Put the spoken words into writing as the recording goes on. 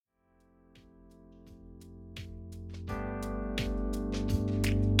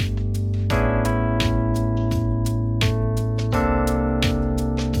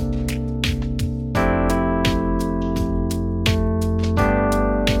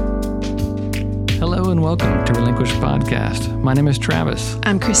Hello and welcome to Relinquish Podcast. My name is Travis.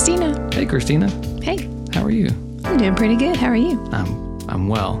 I'm Christina. Hey, Christina. Hey. How are you? I'm doing pretty good. How are you? I'm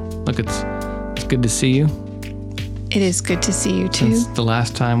well. Look, it's good to see you. It is good to see you too. Since the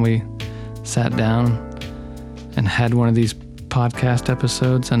last time we sat down and had one of these podcast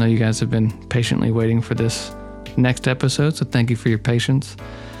episodes, I know you guys have been patiently waiting for this next episode, so thank you for your patience.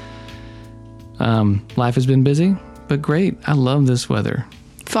 Life has been busy, but great. I love this weather.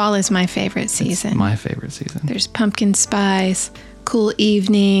 Fall is my favorite season. It's my favorite season. There's pumpkin spice, cool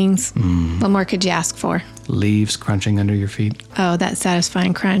evenings. What more could you ask for? Leaves crunching under your feet. Oh, that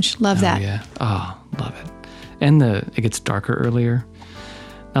satisfying crunch. Love that. Yeah. Oh, love it. And it gets darker earlier.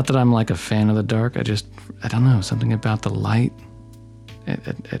 Not that I'm like a fan of the dark. I don't know, something about the light I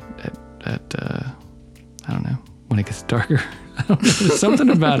don't know, when it gets darker. I don't know, there's something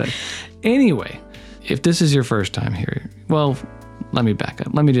about it. Anyway, if this is your first time here, well, let me back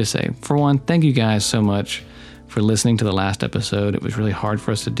up. Let me just say, for one, thank you guys so much for listening to the last episode. It was really hard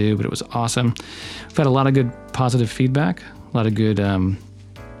for us to do, but it was awesome. We've had a lot of good positive feedback, a lot of good,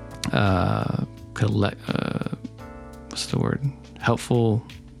 what's the word? Helpful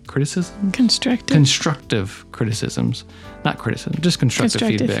criticism? Constructive criticisms. Not criticism, just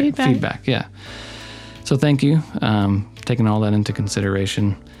constructive feedback. Yeah. So thank you, taking all that into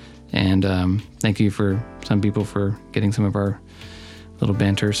consideration. And thank you for some people for getting some of our little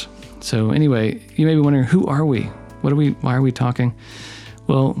banters. So anyway, you may be wondering, who are we? Why are we talking?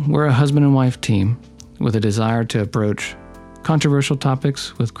 Well, we're a husband and wife team with a desire to approach controversial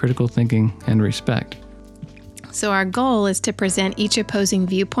topics with critical thinking and respect. So our goal is to present each opposing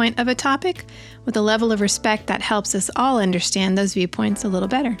viewpoint of a topic with a level of respect that helps us all understand those viewpoints a little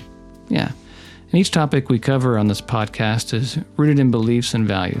better. Yeah. And each topic we cover on this podcast is rooted in beliefs and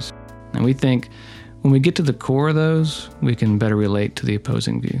values. And we think when we get to the core of those, we can better relate to the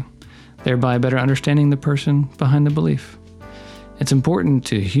opposing view, thereby better understanding the person behind the belief. It's important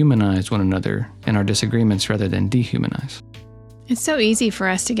to humanize one another in our disagreements rather than dehumanize. It's so easy for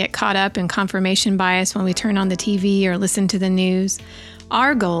us to get caught up in confirmation bias when we turn on the TV or listen to the news.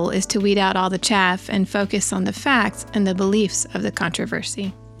 Our goal is to weed out all the chaff and focus on the facts and the beliefs of the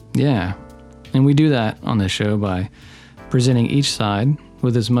controversy. Yeah, and we do that on this show by presenting each side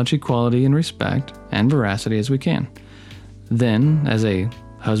with as much equality and respect and veracity as we can. Then, as a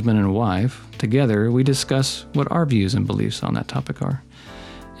husband and wife, together we discuss what our views and beliefs on that topic are.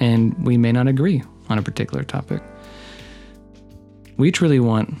 And we may not agree on a particular topic. We truly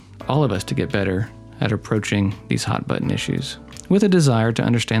want all of us to get better at approaching these hot button issues with a desire to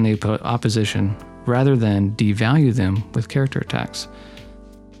understand the opposition rather than devalue them with character attacks.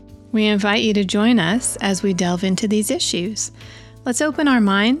 We invite you to join us as we delve into these issues. Let's open our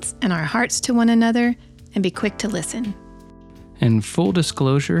minds and our hearts to one another and be quick to listen. In full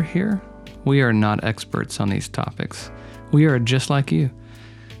disclosure here, we are not experts on these topics. We are just like you.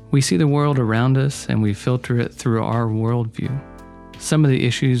 We see the world around us and we filter it through our worldview. Some of the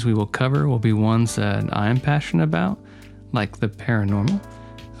issues we will cover will be ones that I am passionate about, like the paranormal.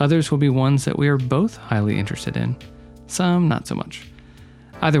 Others will be ones that we are both highly interested in. Some not so much.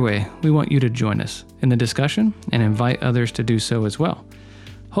 Either way, we want you to join us in the discussion and invite others to do so as well.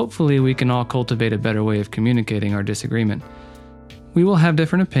 Hopefully, we can all cultivate a better way of communicating our disagreement. We will have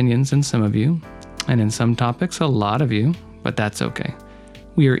different opinions than some of you, and in some topics, a lot of you, but that's okay.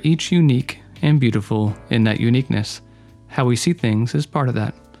 We are each unique and beautiful in that uniqueness. How we see things is part of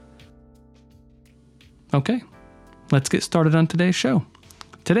that. Okay, let's get started on today's show.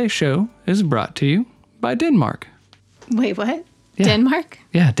 Today's show is brought to you by Denmark. Wait, what? Yeah. Denmark?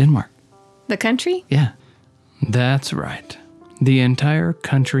 Yeah, Denmark. The country? Yeah, that's right. The entire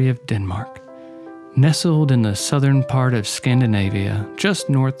country of Denmark. Nestled in the southern part of Scandinavia, just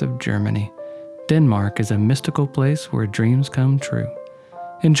north of Germany, Denmark is a mystical place where dreams come true.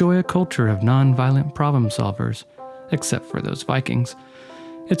 Enjoy a culture of non-violent problem solvers, except for those Vikings.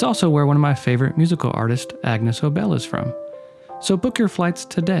 It's also where one of my favorite musical artists, Agnes Obel, is from. So book your flights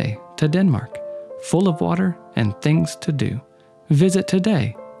today to Denmark, full of water and things to do. Visit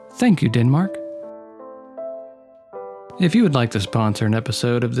today. Thank you, Denmark. If you would like to sponsor an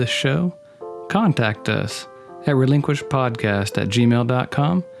episode of this show, contact us at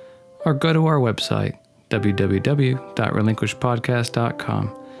relinquishpodcast@gmail.com or go to our website,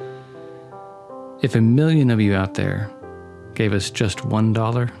 www.relinquishpodcast.com. If 1 million of you out there gave us just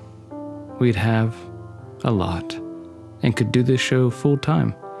 $1, we'd have a lot and could do this show full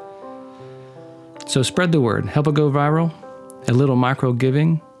time. So spread the word, help it go viral. A little micro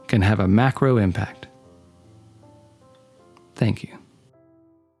giving can have a macro impact. Thank you.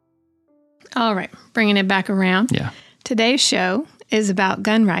 All right, bringing it back around. Yeah. Today's show is about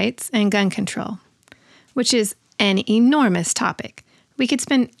gun rights and gun control. which is an enormous topic. We could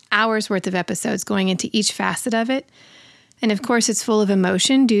spend hours worth of episodes going into each facet of it. And of course, it's full of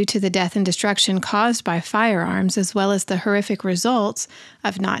emotion due to the death and destruction caused by firearms, as well as the horrific results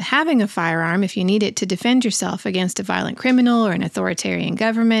of not having a firearm if you need it to defend yourself against a violent criminal or an authoritarian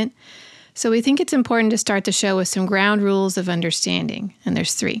government. So we think it's important to start the show with some ground rules of understanding, and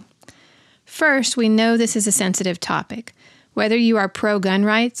there's 3. First, we know this is a sensitive topic. Whether you are pro-gun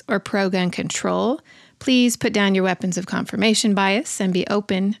rights or pro-gun control, please put down your weapons of confirmation bias and be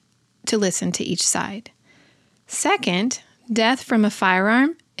open to listen to each side. Second, death from a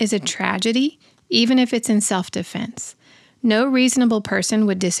firearm is a tragedy, even if it's in self-defense. No reasonable person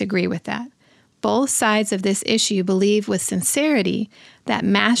would disagree with that. Both sides of this issue believe with sincerity that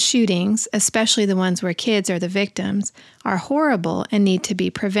mass shootings, especially the ones where kids are the victims, are horrible and need to be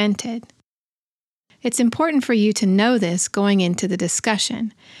prevented. It's important for you to know this going into the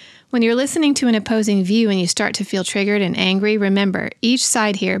discussion. When you're listening to an opposing view and you start to feel triggered and angry, remember, each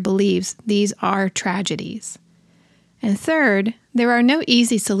side here believes these are tragedies. And third, there are no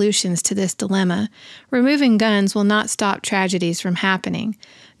easy solutions to this dilemma. Removing guns will not stop tragedies from happening.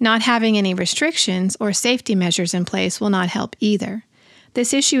 Not having any restrictions or safety measures in place will not help either.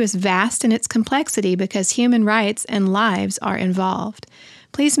 This issue is vast in its complexity because human rights and lives are involved.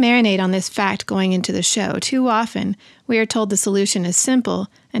 Please marinate on this fact going into the show. Too often, we are told the solution is simple,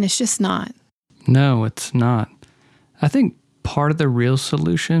 and it's just not. No, it's not. I think part of the real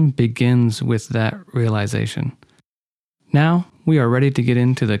solution begins with that realization. Now, we are ready to get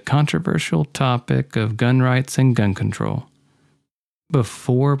into the controversial topic of gun rights and gun control.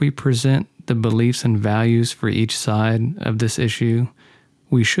 Before we present the beliefs and values for each side of this issue,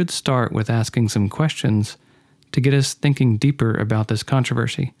 we should start with asking some questions to get us thinking deeper about this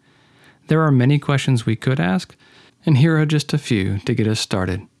controversy. There are many questions we could ask, and here are just a few to get us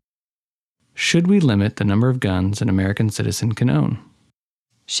started. Should we limit the number of guns an American citizen can own?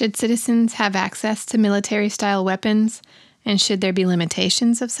 Should citizens have access to military-style weapons, and should there be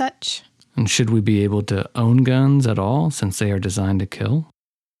limitations of such? And should we be able to own guns at all since they are designed to kill?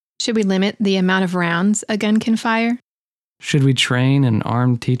 Should we limit the amount of rounds a gun can fire? Should we train and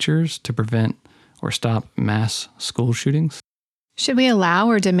arm teachers to prevent or stop mass school shootings? Should we allow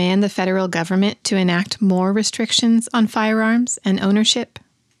or demand the federal government to enact more restrictions on firearms and ownership?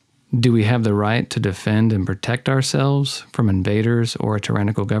 Do we have the right to defend and protect ourselves from invaders or a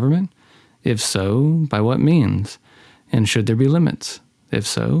tyrannical government? If so, by what means? And should there be limits? If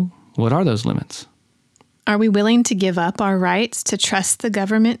so, what are those limits? Are we willing to give up our rights to trust the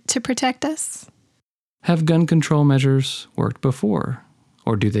government to protect us? Have gun control measures worked before,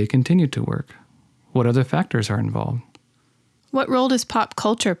 or do they continue to work? What other factors are involved? What role does pop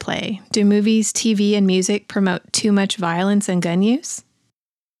culture play? Do movies, TV, and music promote too much violence and gun use?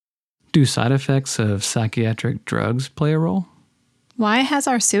 Do side effects of psychiatric drugs play a role? Why has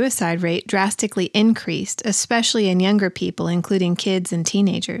our suicide rate drastically increased, especially in younger people, including kids and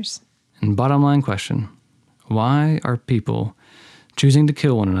teenagers? And bottom line question, why are people choosing to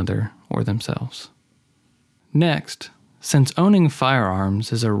kill one another or themselves? Next, since owning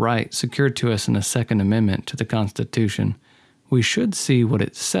firearms is a right secured to us in the Second Amendment to the Constitution, we should see what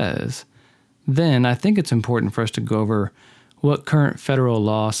it says. Then I think it's important for us to go over what current federal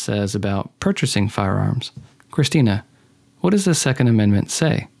law says about purchasing firearms. Christina, what does the Second Amendment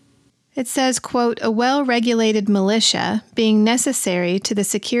say? It says, quote, "A well-regulated militia, being necessary to the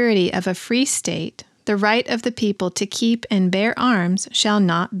security of a free state, the right of the people to keep and bear arms shall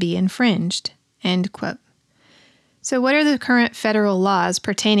not be infringed," end quote. So what are the current federal laws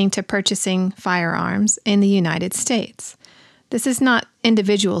pertaining to purchasing firearms in the United States? This is not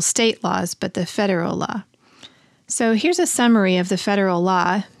individual state laws, but the federal law. So here's a summary of the federal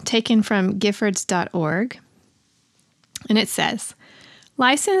law taken from Giffords.org. And it says,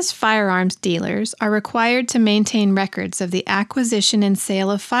 licensed firearms dealers are required to maintain records of the acquisition and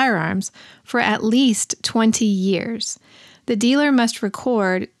sale of firearms for at least 20 years. The dealer must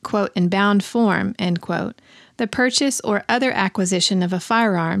record, quote, in bound form, end quote, the purchase or other acquisition of a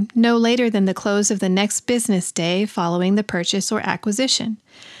firearm no later than the close of the next business day following the purchase or acquisition.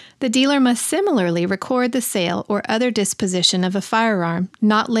 The dealer must similarly record the sale or other disposition of a firearm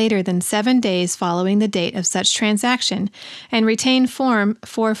not later than 7 days following the date of such transaction and retain Form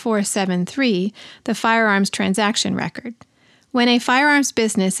 4473, the firearms transaction record. When a firearms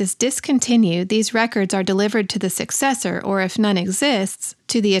business is discontinued, these records are delivered to the successor, or if none exists,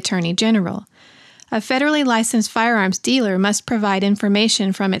 to the Attorney General. A federally licensed firearms dealer must provide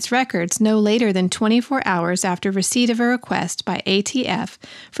information from its records no later than 24 hours after receipt of a request by ATF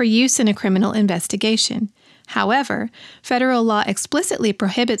for use in a criminal investigation. However, federal law explicitly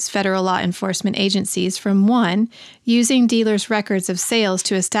prohibits federal law enforcement agencies from 1. Using dealers' records of sales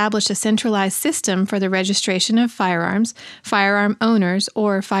to establish a centralized system for the registration of firearms, firearm owners,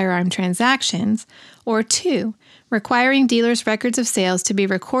 or firearm transactions, or 2. Requiring dealers' records of sales to be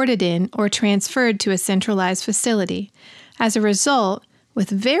recorded in or transferred to a centralized facility. As a result, with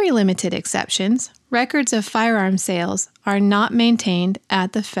very limited exceptions, records of firearm sales are not maintained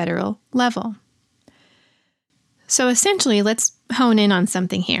at the federal level. So essentially, let's hone in on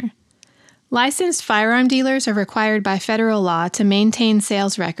something here. Licensed firearm dealers are required by federal law to maintain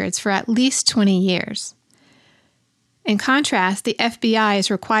sales records for at least 20 years. In contrast, the FBI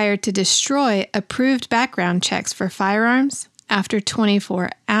is required to destroy approved background checks for firearms after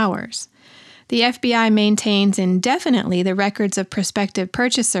 24 hours. The FBI maintains indefinitely the records of prospective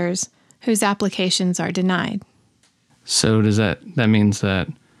purchasers whose applications are denied. So does that means that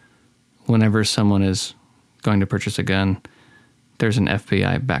whenever someone is going to purchase a gun, there's an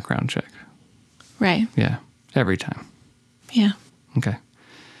FBI background check? Right. Yeah, every time. Yeah. Okay.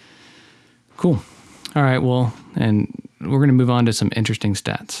 Cool. All right, well, and we're going to move on to some interesting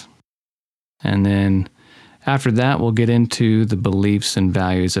stats. And then after that, we'll get into the beliefs and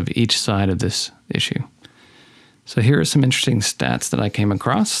values of each side of this issue. So here are some interesting stats that I came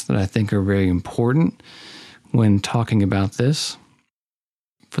across that I think are very important when talking about this.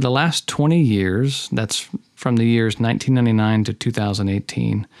 For the last 20 years, that's from the years 1999 to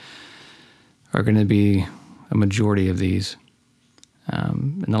 2018, are going to be a majority of these.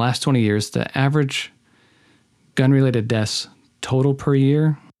 In the last 20 years, the average gun-related deaths total per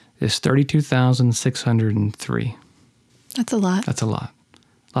year is 32,603. That's a lot. That's a lot.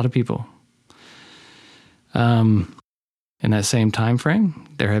 A lot of people. In that same time frame,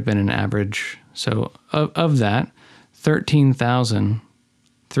 there have been an average, so of that,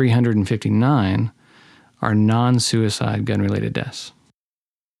 13,359 are non-suicide gun-related deaths.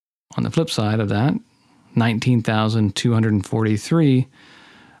 On the flip side of that, 19,243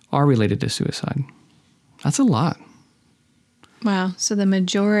 are related to suicide. That's a lot. Wow. So the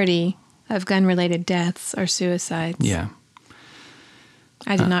majority of gun-related deaths are suicides. Yeah.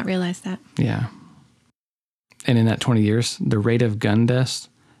 I did not realize that. Yeah. And in that 20 years, the rate of gun deaths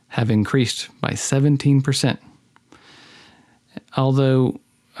have increased by 17%. Although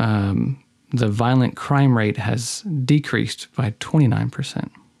the violent crime rate has decreased by 29%.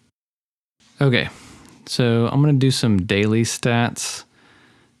 Okay, so I'm going to do some daily stats,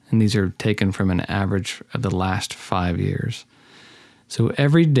 and these are taken from an average of the last 5 years. So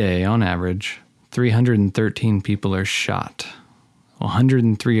every day, on average, 313 people are shot.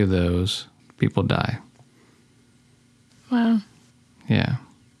 103 of those people die. Wow. Yeah.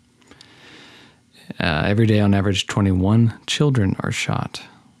 Every day, on average, 21 children are shot.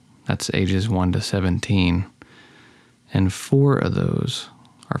 That's ages 1 to 17. And 4 of those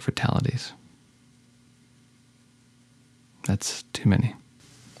are fatalities. That's too many.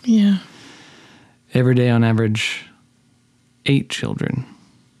 Yeah. Every day, on average, 8 children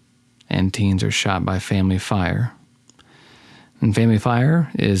and teens are shot by family fire. And family fire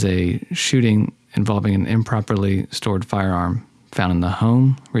is a shooting involving an improperly stored firearm found in the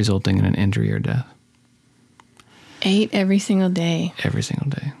home, resulting in an injury or death. 8 every single day. Every single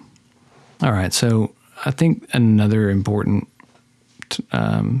day. All right, so I think another important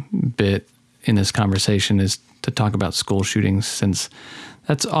bit in this conversation is to talk about school shootings, since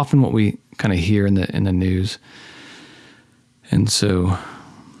that's often what we kind of hear in the news. And so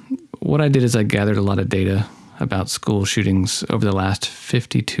what I did is I gathered a lot of data about school shootings over the last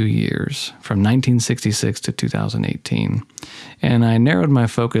 52 years, from 1966 to 2018. And I narrowed my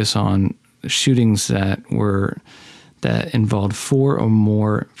focus on shootings that involved 4 or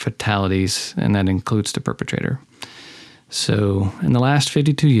more fatalities, and that includes the perpetrator. So in the last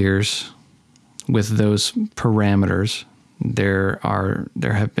 52 years, with those parameters, there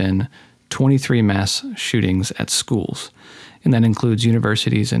have been 23 mass shootings at schools, and that includes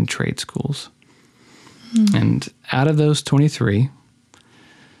universities and trade schools. Mm. And out of those 23,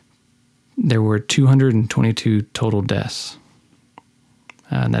 there were 222 total deaths.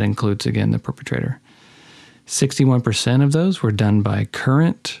 And that includes, again, the perpetrator. 61% of those were done by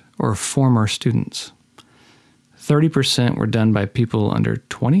current or former students. 30% were done by people under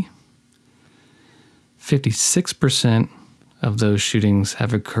 20. 56% of those shootings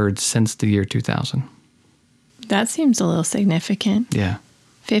have occurred since the year 2000. That seems a little significant. Yeah.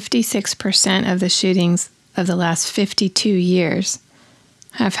 56% of the shootings of the last 52 years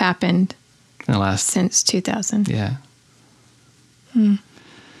have happened since 2000. Yeah.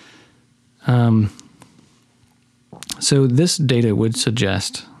 So this data would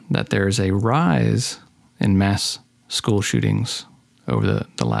suggest that there is a rise in mass school shootings over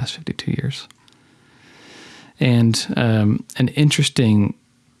the last 52 years. And an interesting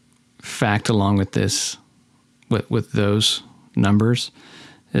fact along with this, with those numbers,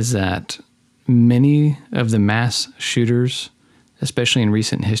 is that many of the mass shooters, especially in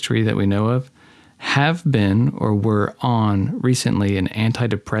recent history that we know of, have been or were on recently an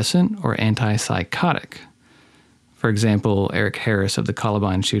antidepressant or antipsychotic. For example, Eric Harris of the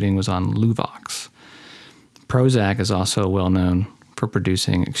Columbine shooting was on Luvox. Prozac is also well known for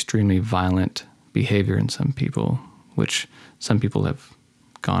producing extremely violent behavior in some people, which some people have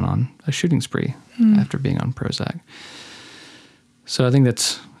gone on a shooting spree after being on Prozac. So I think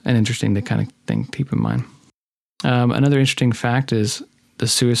that's an interesting kind of thing to keep in mind. Another interesting fact is the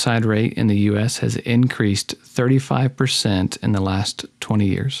suicide rate in the U.S. has increased 35% in the last 20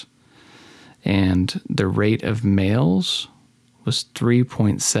 years. And the rate of males was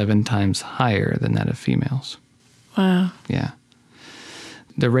 3.7 times higher than that of females. Wow. Yeah.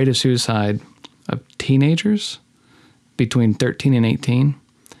 The rate of suicide of teenagers between 13 and 18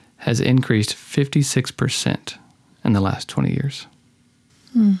 has increased 56% in the last 20 years.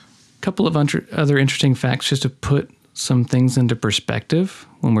 A couple of other interesting facts just to put some things into perspective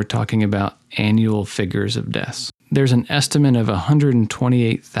when we're talking about annual figures of deaths. There's an estimate of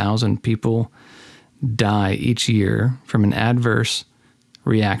 128,000 people die each year from an adverse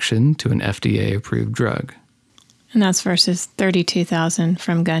reaction to an FDA-approved drug. And that's versus 32,000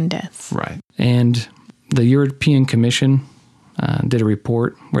 from gun deaths. Right. And the European Commission did a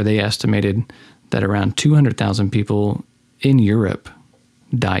report where they estimated that around 200,000 people in Europe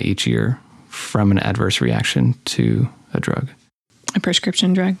die each year from an adverse reaction to a drug. A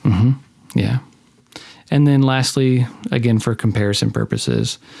prescription drug? Mm-hmm. Yeah. And then lastly, again, for comparison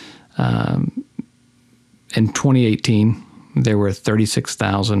purposes, in 2018, there were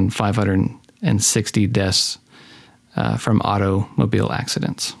 36,560 deaths from automobile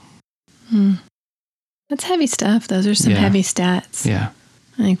accidents. That's heavy stuff. Those are some heavy stats. Yeah.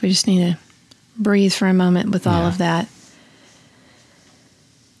 I think we just need to breathe for a moment with all of that.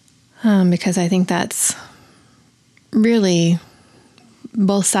 Because I think that's really,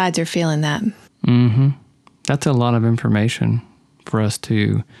 both sides are feeling that. Mm-hmm. That's a lot of information for us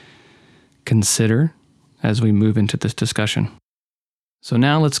to consider as we move into this discussion. So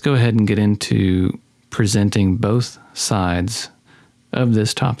now let's go ahead and get into presenting both sides of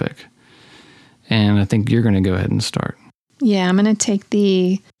this topic. And I think you're going to go ahead and start. Yeah, I'm going to take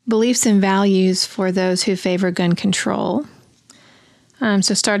the beliefs and values for those who favor gun control.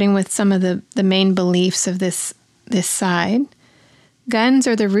 So starting with some of the main beliefs of this side. Guns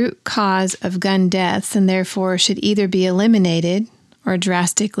are the root cause of gun deaths and therefore should either be eliminated or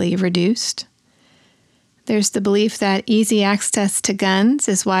drastically reduced. There's the belief that easy access to guns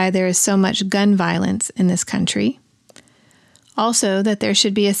is why there is so much gun violence in this country. Also, that there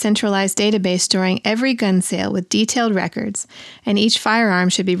should be a centralized database storing every gun sale with detailed records, and each firearm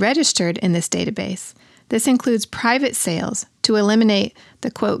should be registered in this database. This includes private sales to eliminate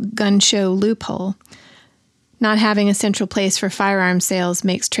the, quote, gun show loophole. Not having a central place for firearm sales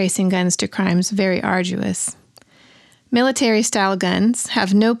makes tracing guns to crimes very arduous. Military-style guns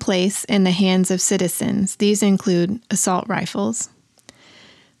have no place in the hands of citizens. These include assault rifles.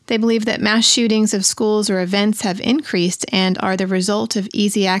 They believe that mass shootings of schools or events have increased and are the result of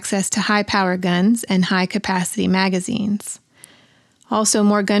easy access to high-power guns and high-capacity magazines. Also,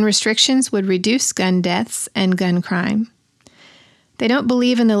 more gun restrictions would reduce gun deaths and gun crime. They don't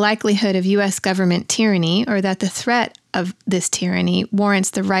believe in the likelihood of U.S. government tyranny or that the threat of this tyranny warrants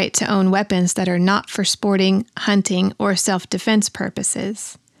the right to own weapons that are not for sporting, hunting, or self-defense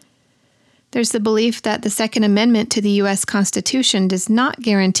purposes. There's the belief that the Second Amendment to the U.S. Constitution does not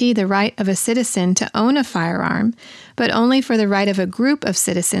guarantee the right of a citizen to own a firearm, but only for the right of a group of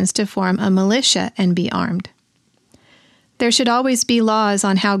citizens to form a militia and be armed. There should always be laws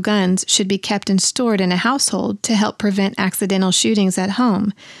on how guns should be kept and stored in a household to help prevent accidental shootings at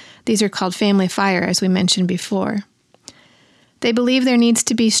home. These are called family fire, as we mentioned before. They believe there needs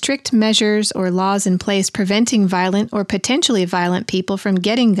to be strict measures or laws in place preventing violent or potentially violent people from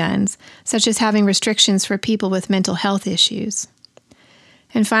getting guns, such as having restrictions for people with mental health issues.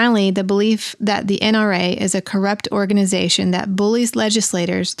 And finally, the belief that the NRA is a corrupt organization that bullies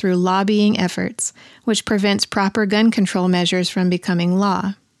legislators through lobbying efforts, which prevents proper gun control measures from becoming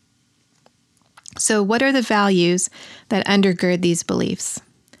law. So what are the values that undergird these beliefs?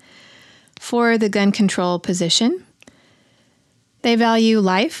 For the gun control position, they value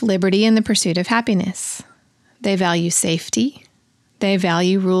life, liberty, and the pursuit of happiness. They value safety. They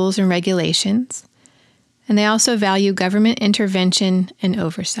value rules and regulations. And they also value government intervention and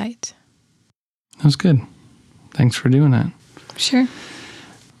oversight. That was good. Thanks for doing that. Sure.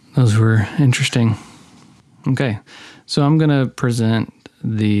 Those were interesting. Okay, so I'm going to present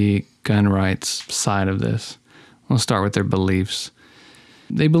the gun rights side of this. We'll start with their beliefs.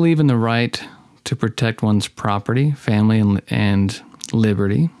 They believe in the right to protect one's property, family, and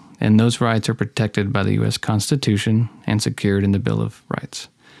liberty, and those rights are protected by the U.S. Constitution and secured in the Bill of Rights.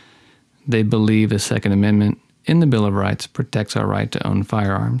 They believe the Second Amendment in the Bill of Rights protects our right to own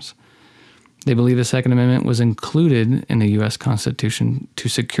firearms. They believe the Second Amendment was included in the U.S. Constitution to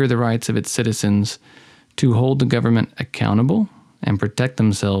secure the rights of its citizens to hold the government accountable and protect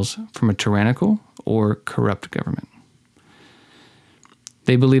themselves from a tyrannical or corrupt government.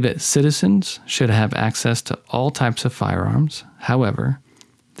 They believe that citizens should have access to all types of firearms. However,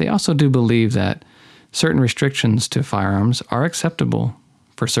 they also do believe that certain restrictions to firearms are acceptable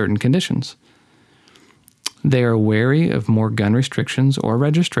for certain conditions. They are wary of more gun restrictions or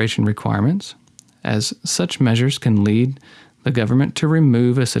registration requirements, as such measures can lead the government to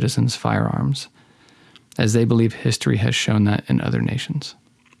remove a citizen's firearms, as they believe history has shown that in other nations.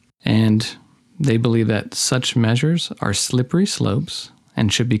 And they believe that such measures are slippery slopes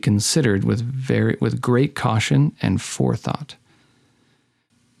and should be considered with great caution and forethought.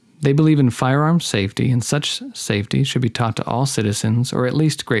 They believe in firearm safety, and such safety should be taught to all citizens or at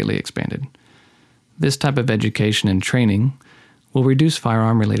least greatly expanded. This type of education and training will reduce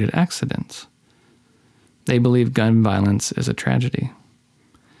firearm-related accidents. They believe gun violence is a tragedy.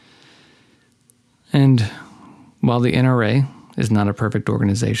 And while the NRA is not a perfect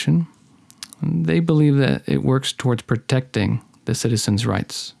organization, they believe that it works towards protecting the citizens'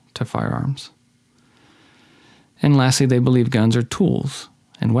 rights to firearms. And lastly, they believe guns are tools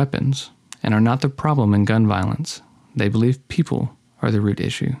and weapons and are not the problem in gun violence. They believe people are the root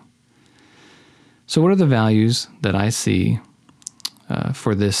issue. So what are the values that I see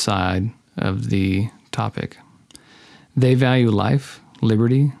for this side of the topic? They value life,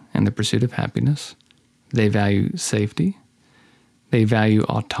 liberty, and the pursuit of happiness. They value safety. They value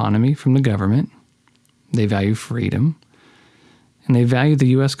autonomy from the government. They value freedom. And they value the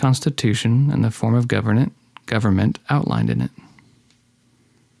U.S. Constitution and the form of government outlined in it.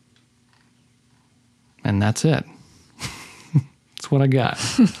 And that's it. That's what I got.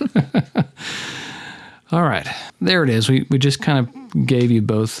 All right. There it is. We just kind of gave you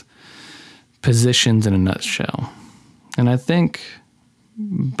both positions in a nutshell. And I think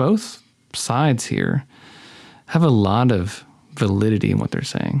both sides here have a lot of validity in what they're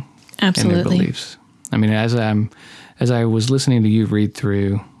saying. Absolutely. And their beliefs. I mean, as I was listening to you read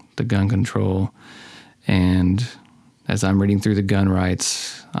through the gun control, and as I'm reading through the gun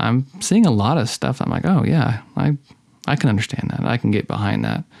rights, I'm seeing a lot of stuff. I'm like, oh yeah, I can understand that. I can get behind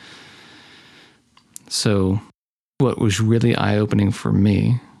that. So what was really eye-opening for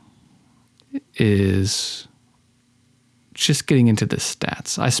me is just getting into the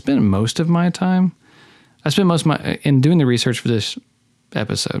stats. I spent most of my in doing the research for this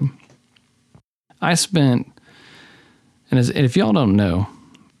episode. And if y'all don't know,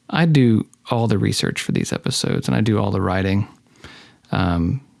 I do all the research for these episodes and I do all the writing.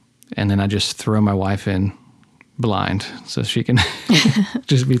 And then I just throw my wife in blind so she can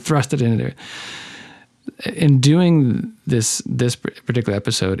just be thrusted into it. In doing this particular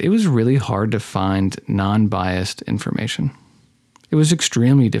episode, it was really hard to find non-biased information. It was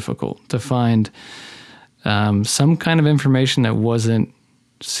extremely difficult to find some kind of information that wasn't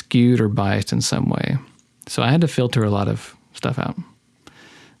skewed or biased in some way. So I had to filter a lot of stuff out.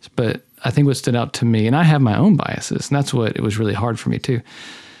 But I think what stood out to me, and I have my own biases, and that's what it was really hard for me too.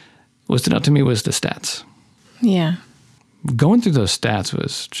 What stood out to me was the stats. Yeah. Going through those stats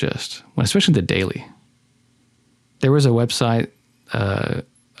was just, especially the daily. There was a website, a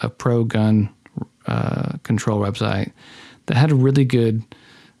pro-gun control website that had a really good,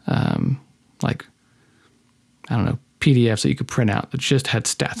 PDFs that you could print out that just had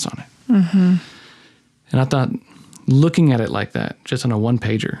stats on it. Mm-hmm. And I thought, looking at it like that, just on a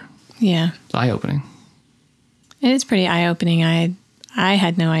one-pager, it's eye-opening. It is pretty eye-opening. I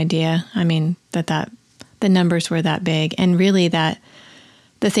had no idea. I mean, that the numbers were that big. And really that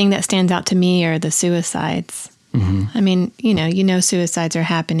the thing that stands out to me are the suicides. Mm-hmm. I mean, you know, suicides are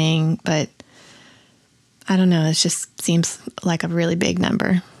happening, but I don't know. It just seems like a really big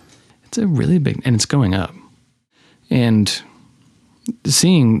number. It's a really big, and it's going up. And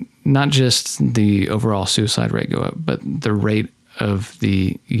seeing not just the overall suicide rate go up, but the rate of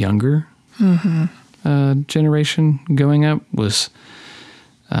the younger generation going up was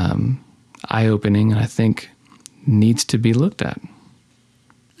eye-opening, and I think needs to be looked at.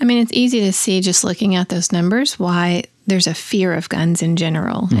 I mean, it's easy to see just looking at those numbers why there's a fear of guns in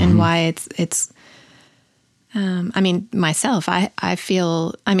general, and why it's I mean, myself, I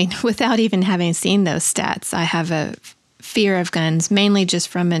feel, I mean, without even having seen those stats, I have a fear of guns, mainly just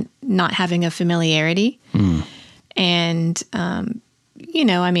from not having a familiarity. And, you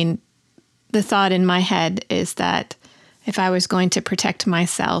know, I mean, the thought in my head is that if I was going to protect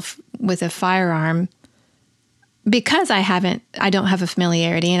myself with a firearm, because I don't have a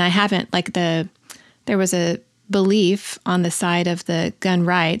familiarity, and I haven't, like, there was a belief on the side of the gun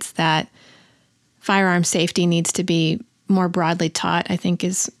rights that firearm safety needs to be more broadly taught, I think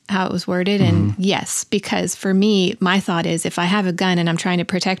is how it was worded. And yes, because for me, my thought is if I have a gun and I'm trying to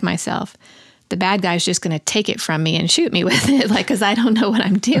protect myself, the bad guy's just going to take it from me and shoot me with it, like, because I don't know what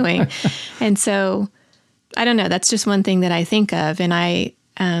I'm doing. And so, I don't know, that's just one thing that I think of. And I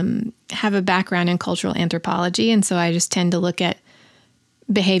have a background in cultural anthropology, and so I just tend to look at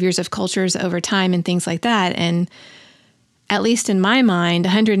behaviors of cultures over time and things like that. And at least in my mind,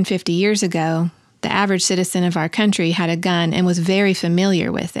 150 years ago, the average citizen of our country had a gun and was very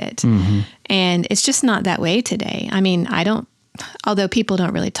familiar with it. And it's just not that way today. I mean, although people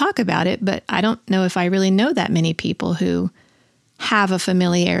don't really talk about it, but I don't know if I really know that many people who have a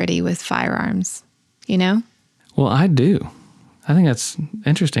familiarity with firearms, you know? Well, I do. I think that's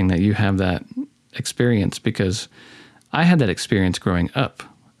interesting that you have that experience, because I had that experience growing up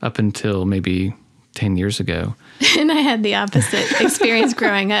until maybe 10 years ago. And I had the opposite experience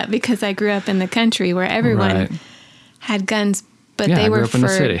growing up, because I grew up in the country where everyone had guns, but they were I grew up in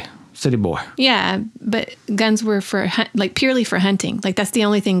the city boy. Yeah, but guns were for purely for hunting. Like, that's the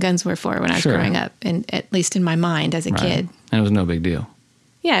only thing guns were for when I was growing up, and at least in my mind as a kid. And it was no big deal.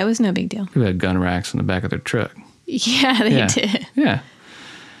 Yeah, it was no big deal. People had gun racks in the back of their truck. Yeah, they did. Yeah.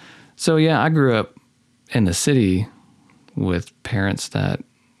 So yeah, I grew up in the city with parents that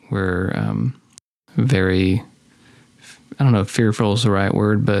were very, I don't know if fearful is the right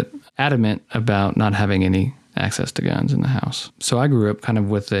word, but adamant about not having any access to guns in the house. So I grew up kind of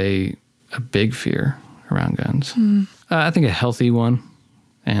with a big fear around guns. I think a healthy one,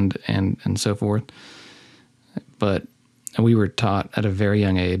 and so forth. But we were taught at a very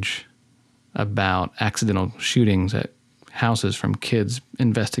young age about accidental shootings at houses from kids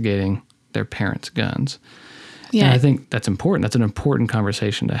investigating their parents' guns. Yeah, and I think that's important. That's an important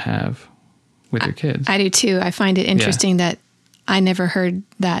conversation to have with your kids. I do too. I find it interesting that I never heard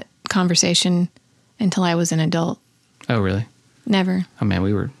that conversation until I was an adult. Oh, really? Never. Oh, man,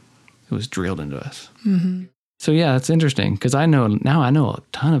 it was drilled into us. So yeah, that's interesting, because I know a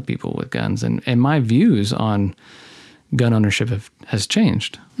ton of people with guns, and my views on gun ownership has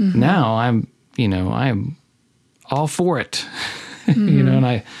changed. Now I am all for it, and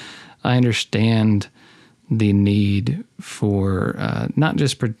I understand the need for not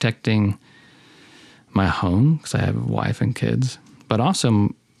just protecting my home, because I have a wife and kids, but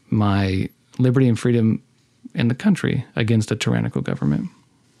also my liberty and freedom in the country against a tyrannical government.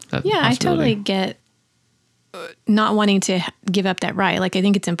 I totally get not wanting to give up that right. Like, I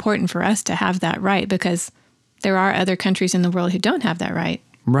think it's important for us to have that right, because there are other countries in the world who don't have that right.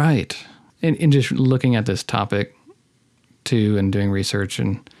 Right. And just looking at this topic too, and doing research,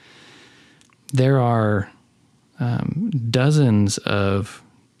 and there are dozens of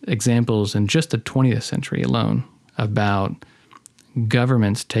examples in just the 20th century alone about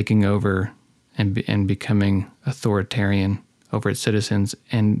governments taking over and becoming authoritarian over its citizens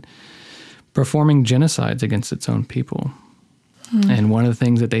and performing genocides against its own people. And one of the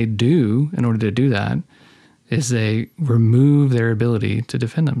things that they do in order to do that is they remove their ability to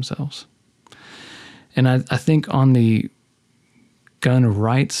defend themselves. And I think on the gun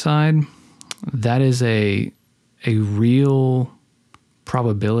rights side, that is a real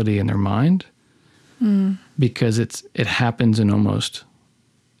probability in their mind, because it happens in almost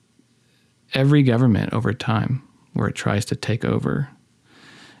every government over time where it tries to take over.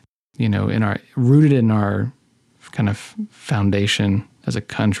 You know, rooted in our kind of foundation as a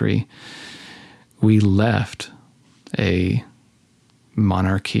country, we left a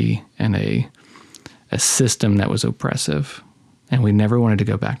monarchy and a system that was oppressive, and we never wanted to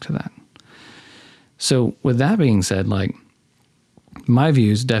go back to that. So with that being said, like, my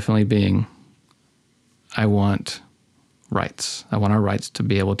views definitely being, I want rights. I want our rights to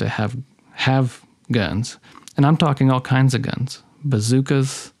be able to have guns. And I'm talking all kinds of guns,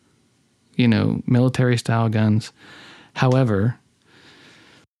 bazookas, military style guns. However,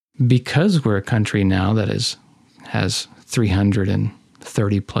 because we're a country now that has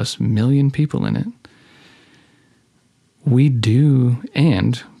 330 plus million people in it, we do,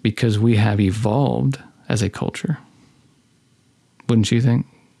 and because we have evolved as a culture, wouldn't you think?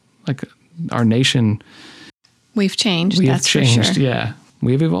 Like, our nation, we've changed. We that's have changed, for sure. Yeah.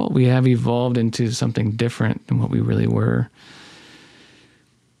 We have evolved into something different than what we really were.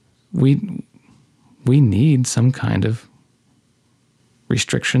 We need some kind of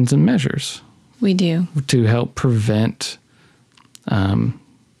restrictions and measures. We do. To help prevent, an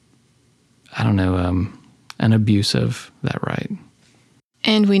abuse of that right.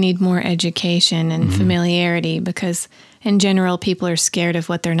 And we need more education and familiarity because, in general, people are scared of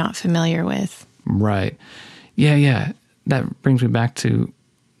what they're not familiar with. Right. Yeah. That brings me back to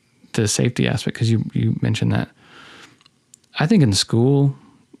the safety aspect because you mentioned that. I think in school,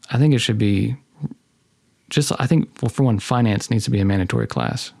 I think it should be for one, finance needs to be a mandatory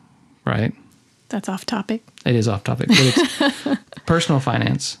class, right? That's off topic. It is off topic, but it's personal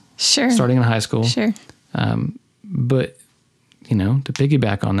finance. Sure. Starting in high school. Sure. But, to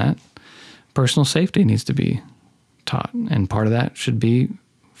piggyback on that, personal safety needs to be taught. And part of that should be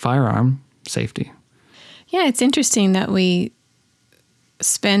firearm safety. Yeah, it's interesting that we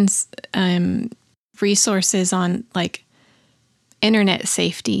spend resources on like internet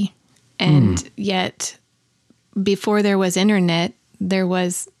safety. And yet before there was internet, there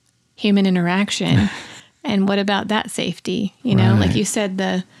was human interaction. And what about that safety? Right. Like you said,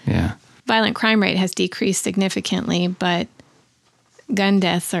 the violent crime rate has decreased significantly, but gun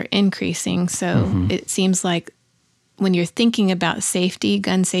deaths are increasing. So it seems like when you're thinking about safety,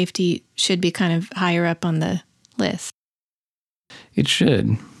 gun safety should be kind of higher up on the list. It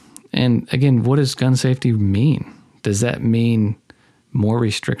should. And again, what does gun safety mean? Does that mean more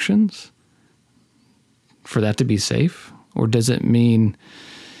restrictions for that to be safe? Or does it mean...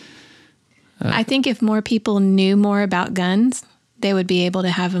 I think if more people knew more about guns, they would be able to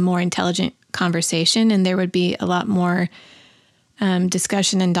have a more intelligent conversation, and there would be a lot more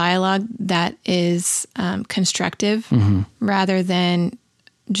discussion and dialogue that is constructive rather than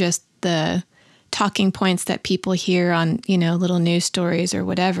just the talking points that people hear on, little news stories or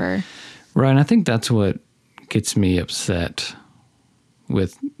whatever. Right. And I think that's what gets me upset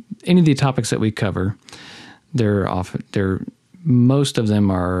with any of the topics that we cover. Most of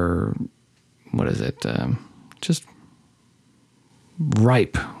them are, just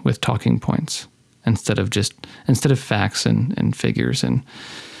ripe with talking points instead of facts and figures and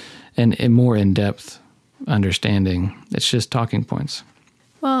a more in-depth understanding. It's just talking points.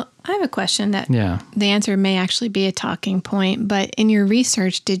 Well, I have a question that the answer may actually be a talking point, but in your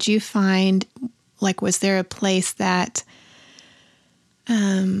research, did you find, was there a place that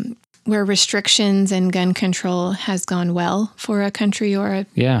where restrictions and gun control has gone well for a country or a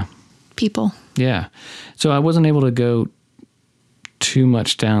people? Yeah. So I wasn't able to go too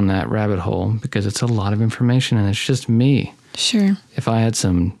much down that rabbit hole because it's a lot of information and it's just me. Sure. If I had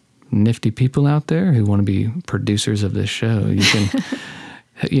some nifty people out there who want to be producers of this show, you can,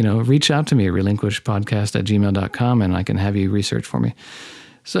 reach out to me at relinquishpodcast@gmail.com and I can have you research for me.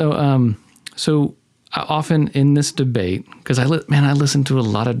 So I often in this debate, because I listen to a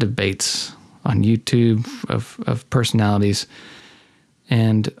lot of debates on YouTube of personalities,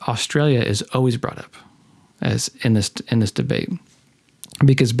 and Australia is always brought up as in this debate.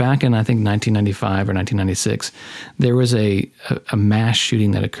 Because back in, I think, 1995 or 1996, there was a mass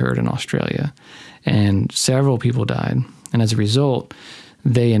shooting that occurred in Australia, and several people died. And as a result,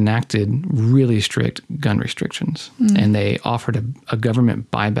 they enacted really strict gun restrictions, and they offered a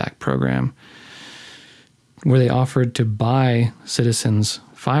government buyback program where they offered to buy citizens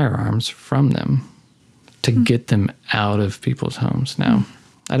firearms from them to get them out of people's homes. Now,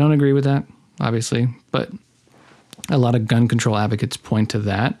 I don't agree with that, obviously, but a lot of gun control advocates point to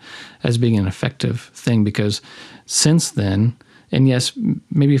that as being an effective thing because since then, and yes,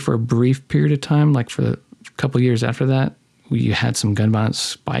 maybe for a brief period of time, like for a couple of years after that, you had some gun violence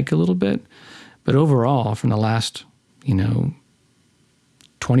spike a little bit. But overall, from the last,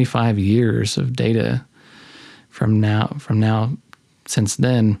 25 years of data from now, since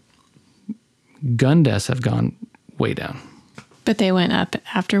then, gun deaths have gone way down. But they went up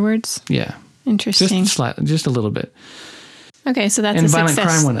afterwards? Yeah. Interesting. Just a little bit. Okay, so that's and a violent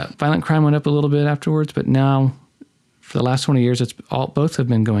success. crime went up. Violent crime went up a little bit afterwards, but now, for the last 20 years, both have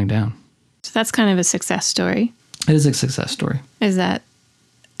been going down. So that's kind of a success story. It is a success story.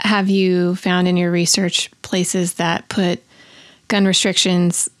 Have you found in your research places that put gun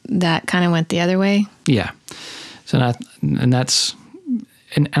restrictions that kind of went the other way? Yeah. So I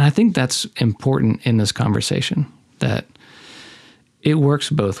think that's important in this conversation, that it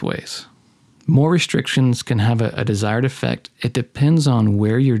works both ways. More restrictions can have a desired effect. It depends on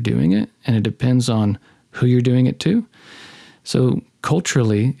where you're doing it, and it depends on who you're doing it to. So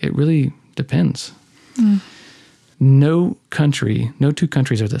culturally, it really depends. No two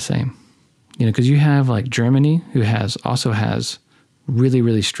countries are the same. Because you have like Germany, who also has really,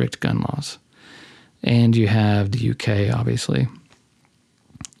 really strict gun laws. And you have the UK, obviously.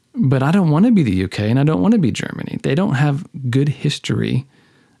 But I don't want to be the UK and I don't want to be Germany. They don't have good history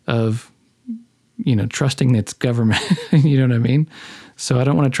of, trusting its government. You know what I mean? So I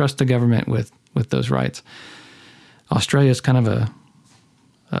don't want to trust the government with those rights. Australia is kind of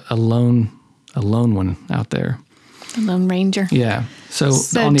a lone one out there. A lone ranger. Yeah. So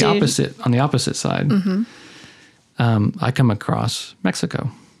on the opposite side, I come across Mexico,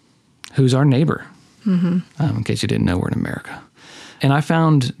 who's our neighbor. In case you didn't know, we're in America. And I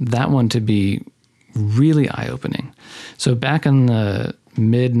found that one to be really eye-opening. So back in the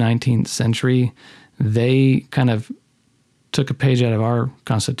mid-19th century, they kind of took a page out of our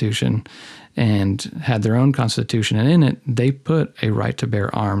Constitution and had their own Constitution. And in it, they put a right to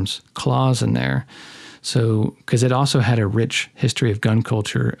bear arms clause in there. So, because it also had a rich history of gun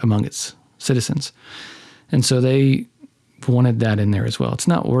culture among its citizens. And so they wanted that in there as well. It's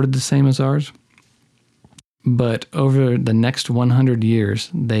not worded the same as ours, but over the next 100 years,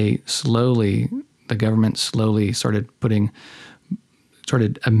 the government slowly started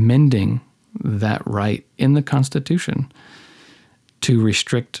amending that right in the Constitution to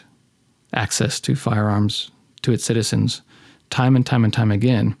restrict access to firearms to its citizens time and time and time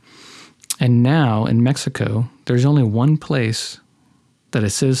again. And now in Mexico, there's only one place that a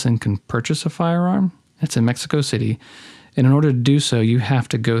citizen can purchase a firearm. It's in Mexico City. And in order to do so, you have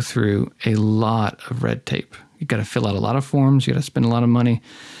to go through a lot of red tape. You got to fill out a lot of forms. You got to spend a lot of money.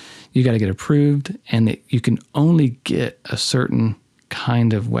 You got to get approved. And you can only get a certain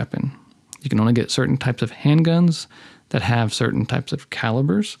kind of weapon. You can only get certain types of handguns that have certain types of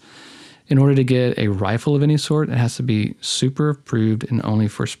calibers. In order to get a rifle of any sort, it has to be super approved and only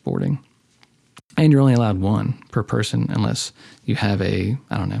for sporting. And you're only allowed one per person unless you have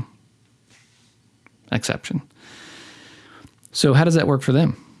exception. So how does that work for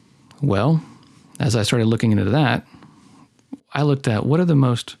them? Well, as I started looking into that, I looked at what are the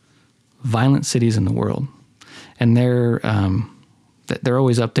most violent cities in the world. And they're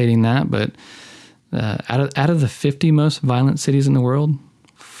always updating that, but out of the 50 most violent cities in the world,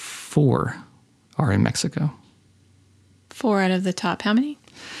 4 are in Mexico. 4 out of the top. How many?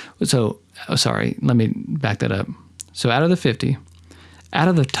 So, sorry, let me back that up. So out of the 50, out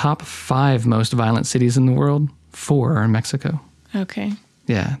of the top 5 most violent cities in the world, 4 are in Mexico. Okay.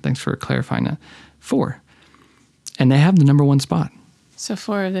 Yeah, thanks for clarifying that. 4. And they have the number 1 spot. So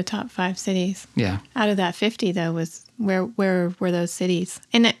 4 of the top 5 cities. Yeah. Out of that 50, though, was where were those cities?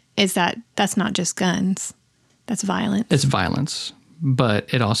 And that's not just guns. That's violence. It's violence,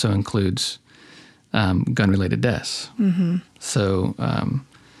 but it also includes gun-related deaths. Mm-hmm. So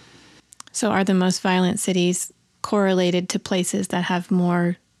are the most violent cities correlated to places that have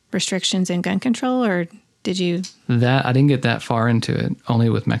more restrictions in gun control, or did you? That I didn't get that far into it, only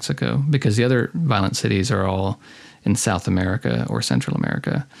with Mexico, because the other violent cities are all in South America or Central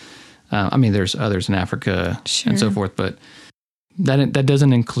America. There's others in Africa and so forth, but that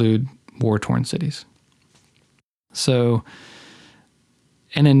doesn't include war-torn cities. So,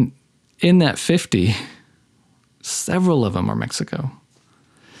 and in that 50, several of them are Mexico.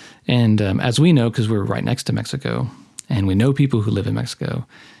 And as we know, because we're right next to Mexico, and we know people who live in Mexico,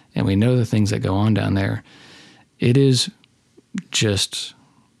 and we know the things that go on down there, it is just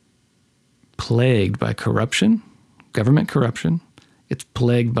plagued by corruption, government corruption. It's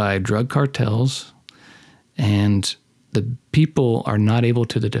plagued by drug cartels, and the people are not able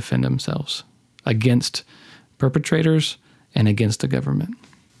to defend themselves against perpetrators and against the government.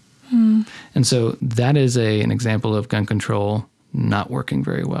 And so that is an example of gun control not working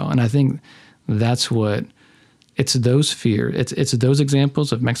very well. And I think that's what it's those fears. It's those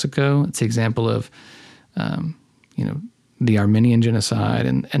examples of Mexico. It's the example of, the Armenian genocide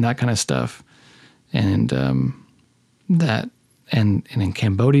and that kind of stuff. And and in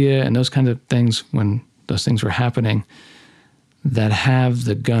Cambodia and those kinds of things, when those things were happening, that have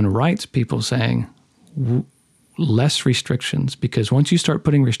the gun rights people saying less restrictions, because once you start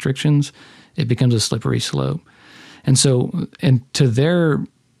putting restrictions, it becomes a slippery slope. And so, to their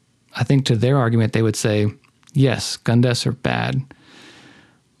argument, they would say, yes, gun deaths are bad,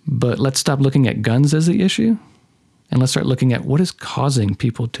 but let's stop looking at guns as the issue, and let's start looking at what is causing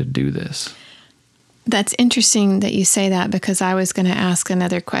people to do this. That's interesting that you say that, because I was going to ask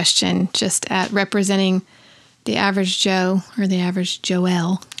another question just at representing the average Joe or the average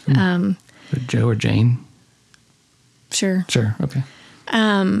Joelle. Joe or Jane? Sure. Okay.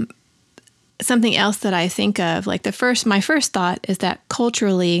 Something else that I think of, like my first thought is that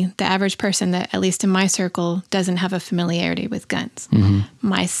culturally, the average person that, at least in my circle, doesn't have a familiarity with guns. Mm-hmm.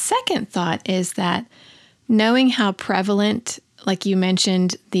 My second thought is that knowing how prevalent like you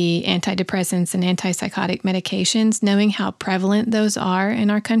mentioned, the antidepressants and antipsychotic medications, knowing how prevalent those are in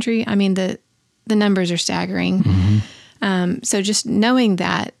our country, I mean, the numbers are staggering. So just knowing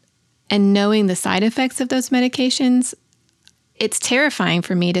that and knowing the side effects of those medications, it's terrifying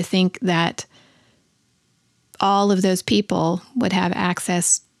for me to think that all of those people would have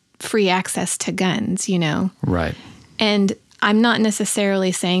free access to guns, you know? Right. And I'm not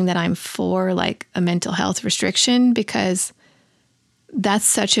necessarily saying that I'm for like a mental health restriction, because that's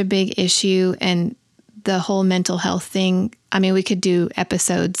such a big issue. And the whole mental health thing, I mean, we could do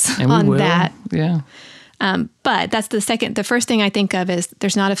episodes on that. Yeah. But that's the first thing I think of is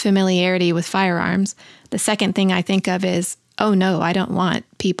there's not a familiarity with firearms. The second thing I think of is, oh no, I don't want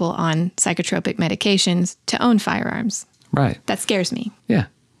people on psychotropic medications to own firearms. Right. That scares me. Yeah.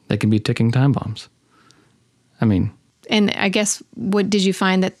 They can be ticking time bombs. I mean. And I guess, did you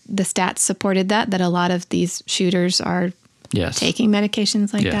find that the stats supported that a lot of these shooters are taking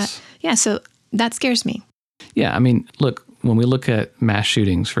medications like that? Yeah. So that scares me. Yeah. I mean, look, when we look at mass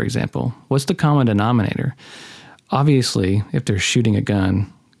shootings, for example, what's the common denominator? Obviously, if they're shooting a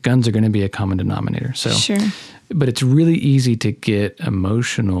gun, guns are going to be a common denominator. So, sure. But it's really easy to get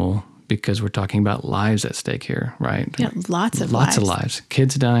emotional because we're talking about lives at stake here, right? Yeah, lots of lives.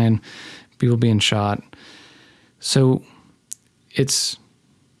 Kids dying, people being shot. So it's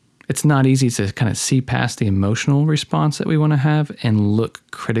not easy to kind of see past the emotional response that we want to have and look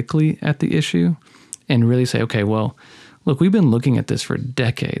critically at the issue and really say, okay, well, look, we've been looking at this for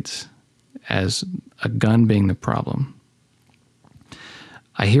decades as a gun being the problem.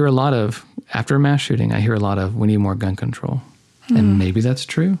 I hear a lot of, after a mass shooting, we need more gun control. And maybe that's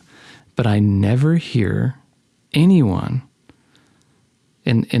true, but I never hear anyone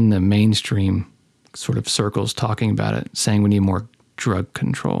in the mainstream sort of circles talking about it, saying we need more drug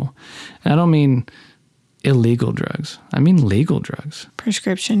control. And I don't mean illegal drugs. I mean legal drugs.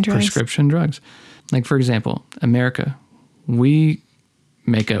 Prescription drugs. Like, for example, America, we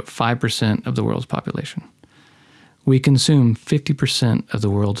make up 5% of the world's population. We consume 50% of the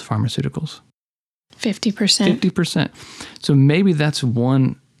world's pharmaceuticals. 50%? 50%. So maybe that's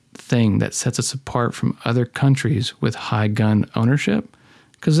one thing that sets us apart from other countries with high gun ownership,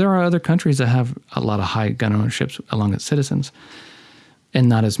 because there are other countries that have a lot of high gun ownerships along its citizens and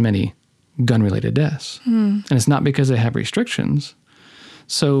not as many gun-related deaths. And it's not because they have restrictions.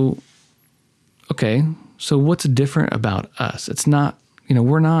 So, okay, so what's different about us? It's not,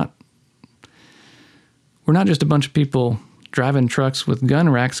 we're not just a bunch of people driving trucks with gun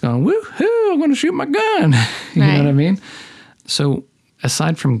racks going, woo-hoo, I'm going to shoot my gun. You know what I mean? So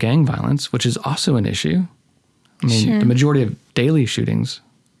aside from gang violence, which is also an issue, I mean, the majority of daily shootings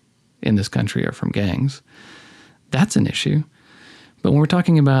in this country are from gangs. That's an issue. But when we're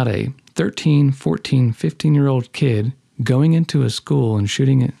talking about a 13, 14, 15-year-old kid going into a school and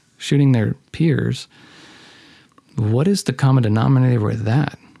shooting their peers, what is the common denominator with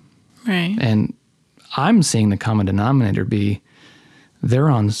that? Right. And I'm seeing the common denominator be they're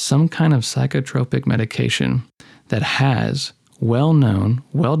on some kind of psychotropic medication that has well-known,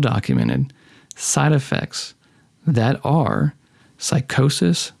 well-documented side effects that are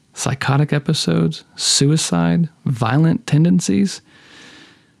psychosis, psychotic episodes, suicide, violent tendencies.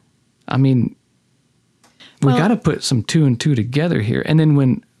 I mean, we got to put some 2 and 2 together here. And then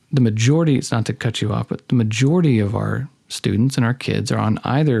when the majority, it's not to cut you off, but the majority of our students and our kids are on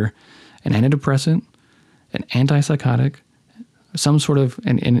either an antidepressant, an antipsychotic, some sort of,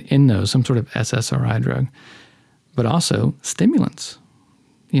 and in those, some sort of SSRI drug, but also stimulants.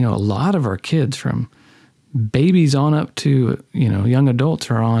 A lot of our kids from babies on up to, young adults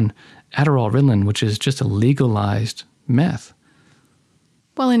are on Adderall, Ritalin, which is just a legalized meth.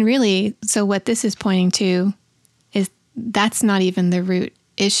 Well, and really, so what this is pointing to is that's not even the root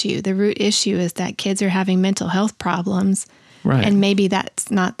issue. The root issue is that kids are having mental health problems. Right. And maybe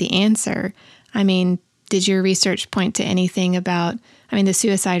that's not the answer. I mean, did your research point to anything about, the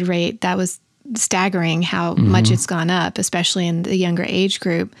suicide rate? That was staggering how much it's gone up, especially in the younger age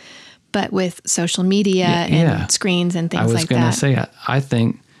group. But with social media and screens and things like that. I was going to say, I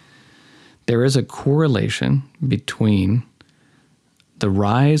think there is a correlation between the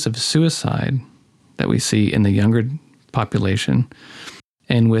rise of suicide that we see in the younger population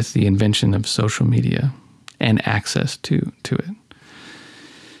and with the invention of social media and access to it.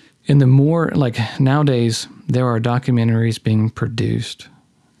 And the more, like nowadays, there are documentaries being produced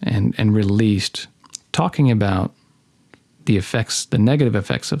and released talking about the effects, the negative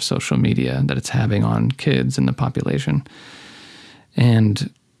effects of social media that it's having on kids and the population.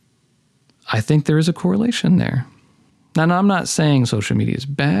 And I think there is a correlation there. Now, I'm not saying social media is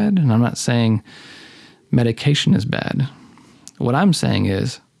bad, and I'm not saying medication is bad. What I'm saying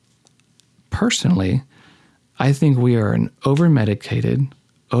is, personally, I think we are an over-medicated,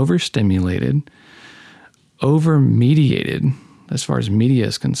 overstimulated, over-mediated, as far as media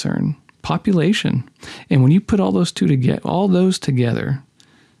is concerned, population. And when you put all those together,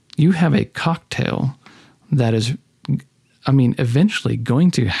 you have a cocktail that is, eventually going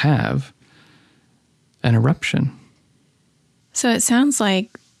to have an eruption. So it sounds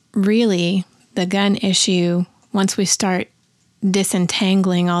like really the gun issue, once we start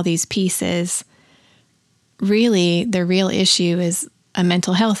disentangling all these pieces, really the real issue is a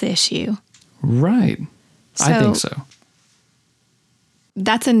mental health issue. Right. I think so.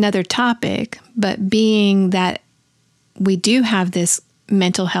 That's another topic, but being that we do have this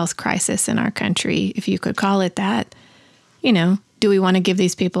mental health crisis in our country, if you could call it that, do we want to give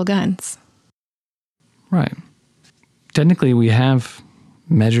these people guns? Right. Technically, we have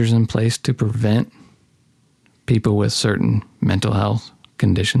measures in place to prevent people with certain mental health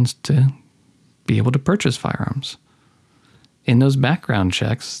conditions to be able to purchase firearms. In those background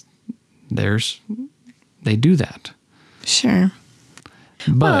checks, they do that. Sure.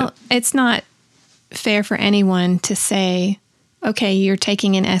 But it's not fair for anyone to say, okay, you're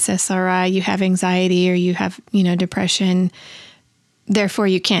taking an SSRI, you have anxiety, or you have, depression, therefore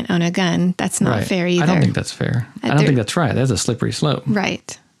you can't own a gun. That's not fair either. I don't think that's fair. I don't think that's right. That's a slippery slope.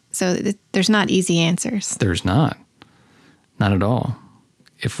 Right. So there's not easy answers. There's not. Not at all.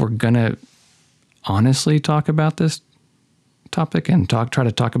 If we're going to honestly talk about this topic and try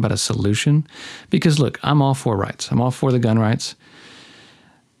to talk about a solution, because look, I'm all for rights. I'm all for the gun rights.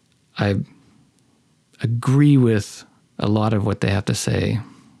 I agree with a lot of what they have to say.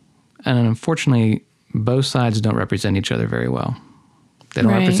 And unfortunately, both sides don't represent each other very well. They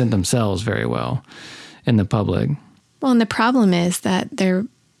don't represent themselves very well in the public. Well, and the problem is that they're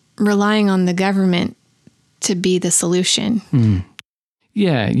relying on the government to be the solution.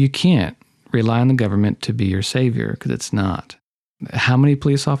 Yeah, you can't rely on the government to be your savior, because it's not. How many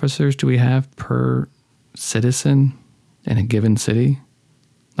police officers do we have per citizen in a given city?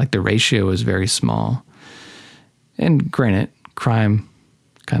 Like, the ratio is very small. And granted, crime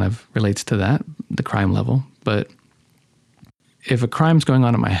kind of relates to that, the crime level. But if a crime's going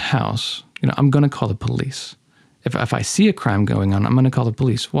on at my house, I'm going to call the police. If I see a crime going on, I'm going to call the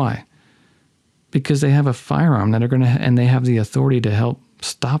police. Why? Because they have a firearm that are going to, and they have the authority to help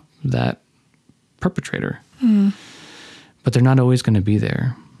stop that perpetrator. But they're not always going to be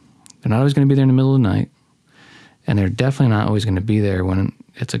there. They're not always going to be there in the middle of the night. And they're definitely not always going to be there when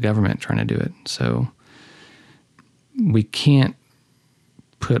it's a government trying to do it. So we can't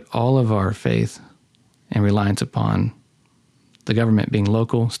put all of our faith and reliance upon the government, being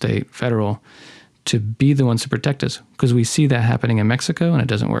local, state, federal, to be the ones to protect us, because we see that happening in Mexico and it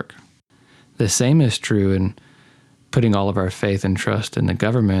doesn't work. The same is true in putting all of our faith and trust in the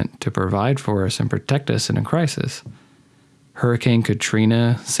government to provide for us and protect us in a crisis. Hurricane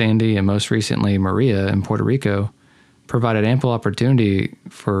Katrina, Sandy, and most recently Maria in Puerto Rico provided ample opportunity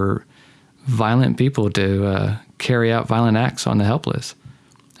for violent people to carry out violent acts on the helpless.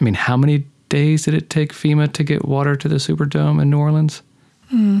 I mean, how many days did it take FEMA to get water to the Superdome in New Orleans?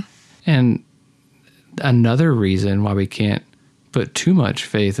 And another reason why we can't put too much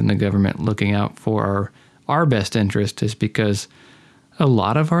faith in the government looking out for our best interest is because a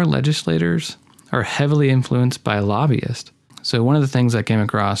lot of our legislators are heavily influenced by lobbyists. So one of the things I came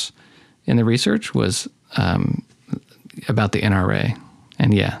across in the research was about the NRA.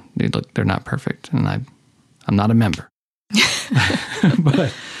 And yeah, they're not perfect, and I'm not a member.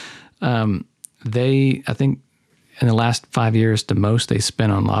 But I think in the last 5 years, the most they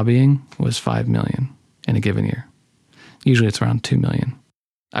spent on lobbying was $5 million in a given year. Usually it's around $2 million.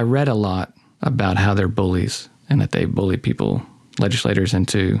 I read a lot about how they're bullies and that they bully people, legislators,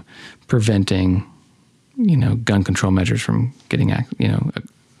 into preventing, gun control measures from getting,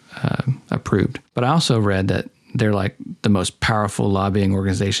 approved. But I also read that they're like the most powerful lobbying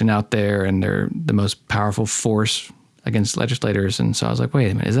organization out there, and they're the most powerful force against legislators. And so I was like,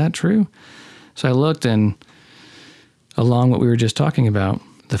 wait a minute, is that true? So I looked, and along what we were just talking about,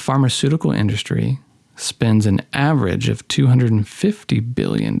 the pharmaceutical industry spends an average of $250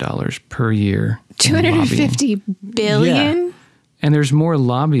 billion per year. $250 billion? Yeah. And there's more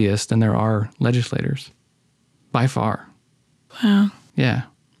lobbyists than there are legislators, by far. Wow. Yeah.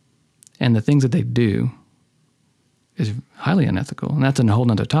 And the things that they do is highly unethical. And that's a whole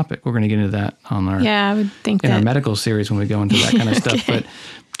nother topic. We're going to get into that on our, I would think in our medical series when we go into that kind of stuff. But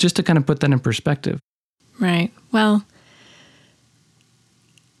just to kind of put that in perspective. Right. Well,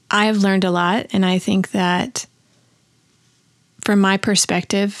 I've learned a lot, and I think that from my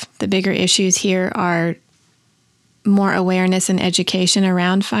perspective, the bigger issues here are more awareness and education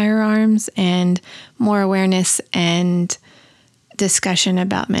around firearms and more awareness and discussion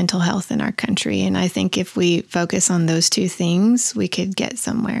about mental health in our country. And I think if we focus on those two things, we could get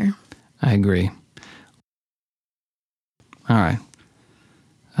somewhere. I agree. All right.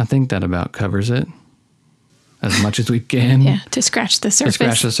 I think that about covers it as much as we can. Yeah, to scratch the surface. To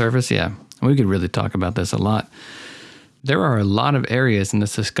scratch the surface, yeah. We could really talk about this a lot. There are a lot of areas in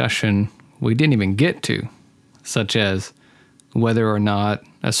this discussion we didn't even get to, such as whether or not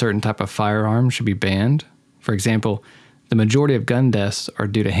a certain type of firearm should be banned. For example, the majority of gun deaths are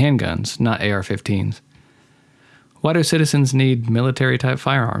due to handguns, not AR-15s. Why do citizens need military-type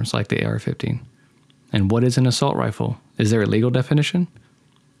firearms like the AR-15? And what is an assault rifle? Is there a legal definition?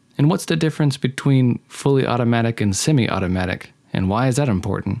 And what's the difference between fully automatic and semi-automatic? And why is that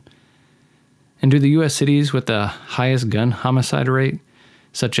important? And do the U.S. cities with the highest gun homicide rate,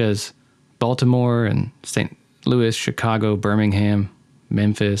 such as Baltimore and St. Louis, Chicago, Birmingham,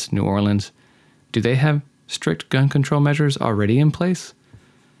 Memphis, New Orleans, do they have strict gun control measures already in place?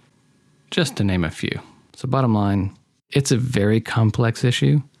 Just to name a few. So bottom line, it's a very complex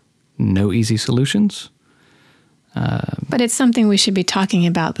issue. No easy solutions. But it's something we should be talking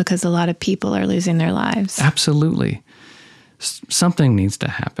about because a lot of people are losing their lives. Absolutely. Something needs to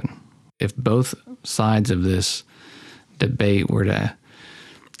happen. If both sides of this debate were to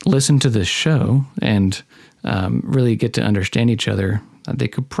listen to this show and really get to understand each other, they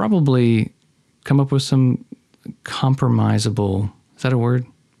could probably come up with some compromisable, is that a word?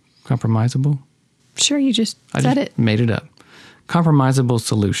 Compromisable? Sure, you just said it. Made it up. Compromisable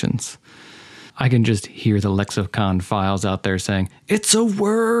solutions. I can just hear the lexicon files out there saying, it's a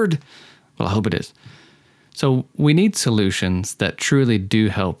word. Well, I hope it is. So we need solutions that truly do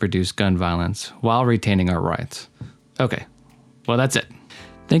help reduce gun violence while retaining our rights. Okay, well, that's it.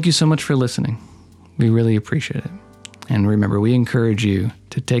 Thank you so much for listening. We really appreciate it. And remember, we encourage you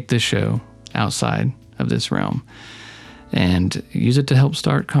to take this show outside of this realm and use it to help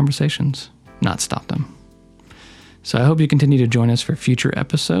start conversations, not stop them. So I hope you continue to join us for future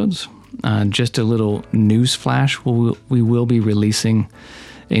episodes. Just a little news flash, we will be releasing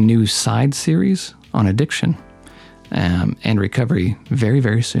a new side series on addiction and recovery very,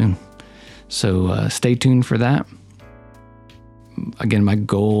 very soon. So stay tuned for that. Again, my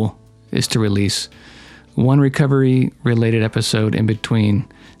goal is to release one recovery-related episode in between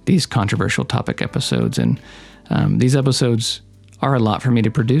these controversial topic episodes. And these episodes are a lot for me to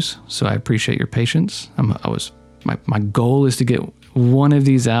produce, so I appreciate your patience. My goal is to get one of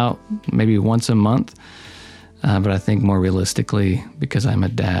these out maybe once a month, but I think more realistically, because I'm a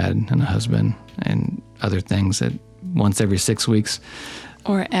dad and a husband and other things, that once every 6 weeks.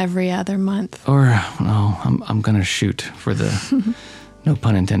 Or every other month. Or, no, I'm going to shoot for the, no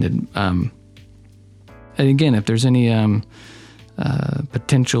pun intended. And again, if there's any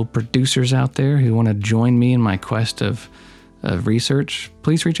potential producers out there who want to join me in my quest of research,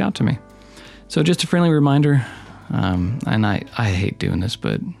 please reach out to me. So just a friendly reminder, and I hate doing this,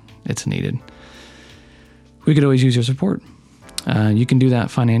 but it's needed. We could always use your support. You can do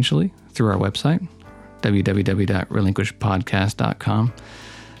that financially through our website, www.relinquishedpodcast.com,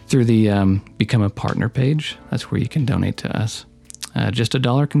 through the Become a Partner page. That's where you can donate to us. Just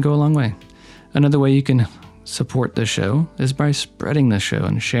 $1 can go a long way. Another way you can support the show is by spreading the show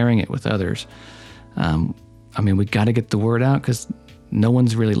and sharing it with others. We got to get the word out because no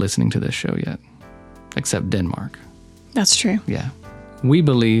one's really listening to this show yet, except Denmark. That's true. Yeah. We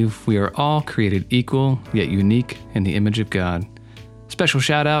believe we are all created equal, yet unique in the image of God. Special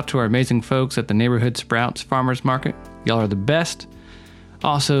shout out to our amazing folks at the Neighborhood Sprouts Farmers Market. Y'all are the best.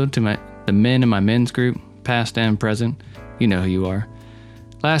 Also to the men in my men's group, past and present. You know who you are.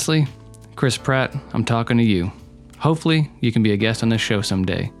 Lastly, Chris Pratt, I'm talking to you. Hopefully, you can be a guest on this show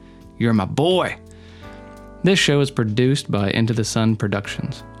someday. You're my boy. This show is produced by Into the Sun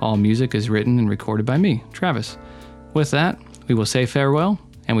Productions. All music is written and recorded by me, Travis. With that, we will say farewell,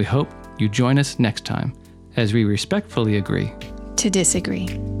 and we hope you join us next time as we respectfully agree to disagree.